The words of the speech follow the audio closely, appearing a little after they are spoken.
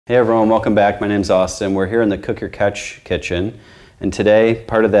Hey everyone, welcome back. My name's Austin. We're here in the Cook Your Catch kitchen, and today,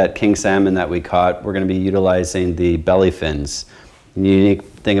 part of that king salmon that we caught, we're going to be utilizing the belly fins. The unique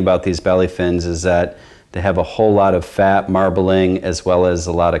thing about these belly fins is that they have a whole lot of fat marbling as well as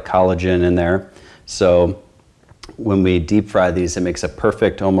a lot of collagen in there. So when we deep fry these, it makes a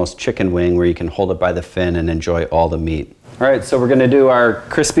perfect almost chicken wing where you can hold it by the fin and enjoy all the meat. All right, so we're going to do our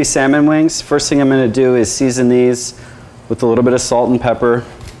crispy salmon wings. First thing I'm going to do is season these with a little bit of salt and pepper.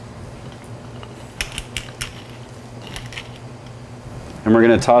 And we're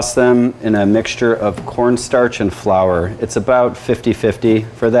going to toss them in a mixture of cornstarch and flour. It's about 50-50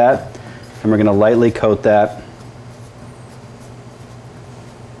 for that. And we're going to lightly coat that.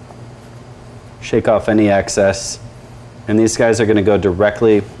 Shake off any excess. And these guys are going to go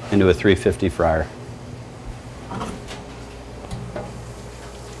directly into a 350 fryer.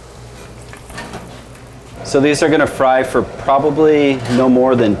 So these are going to fry for probably no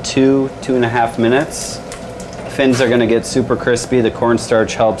more than 2.5 minutes. Fins are going to get super crispy. The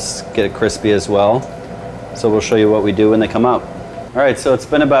cornstarch helps get it crispy as well. So we'll show you what we do when they come out. All right, so it's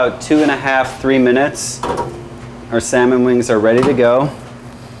been about 2.5–3 minutes. Our salmon wings are ready to go.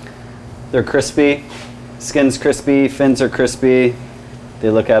 They're crispy, skin's crispy, fins are crispy. They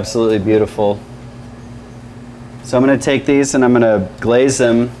look absolutely beautiful. So I'm going to take these and I'm going to glaze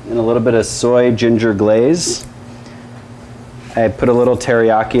them in a little bit of soy ginger glaze. I put a little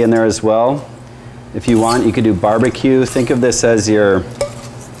teriyaki in there as well. If you want, you could do barbecue. Think of this as your,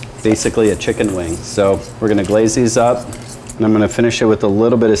 basically a chicken wing. So we're going to glaze these up, and I'm going to finish it with a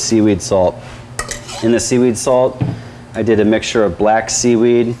little bit of seaweed salt. In the seaweed salt, I did a mixture of black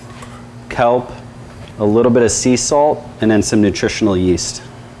seaweed, kelp, a little bit of sea salt, and then some nutritional yeast.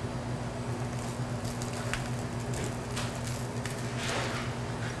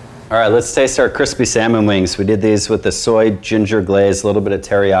 All right, let's taste our crispy salmon wings. We did these with the soy ginger glaze, a little bit of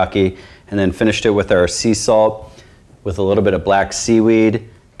teriyaki, and then finished it with our sea salt with a little bit of black seaweed,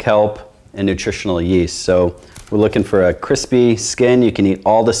 kelp, and nutritional yeast. So we're looking for a crispy skin. You can eat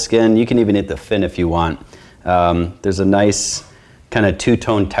all the skin. You can even eat the fin if you want. There's a nice kind of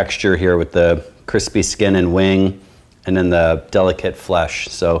two-tone texture here with the crispy skin and wing, and then the delicate flesh.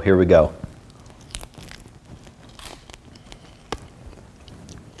 So here we go.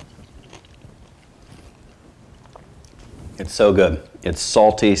 It's so good. It's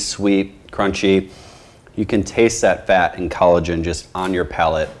salty, sweet, crunchy. You can taste that fat and collagen just on your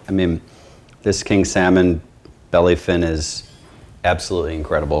palate. I mean, this king salmon belly fin is absolutely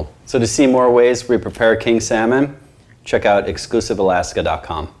incredible. So to see more ways we prepare king salmon, check out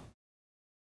exclusivealaska.com.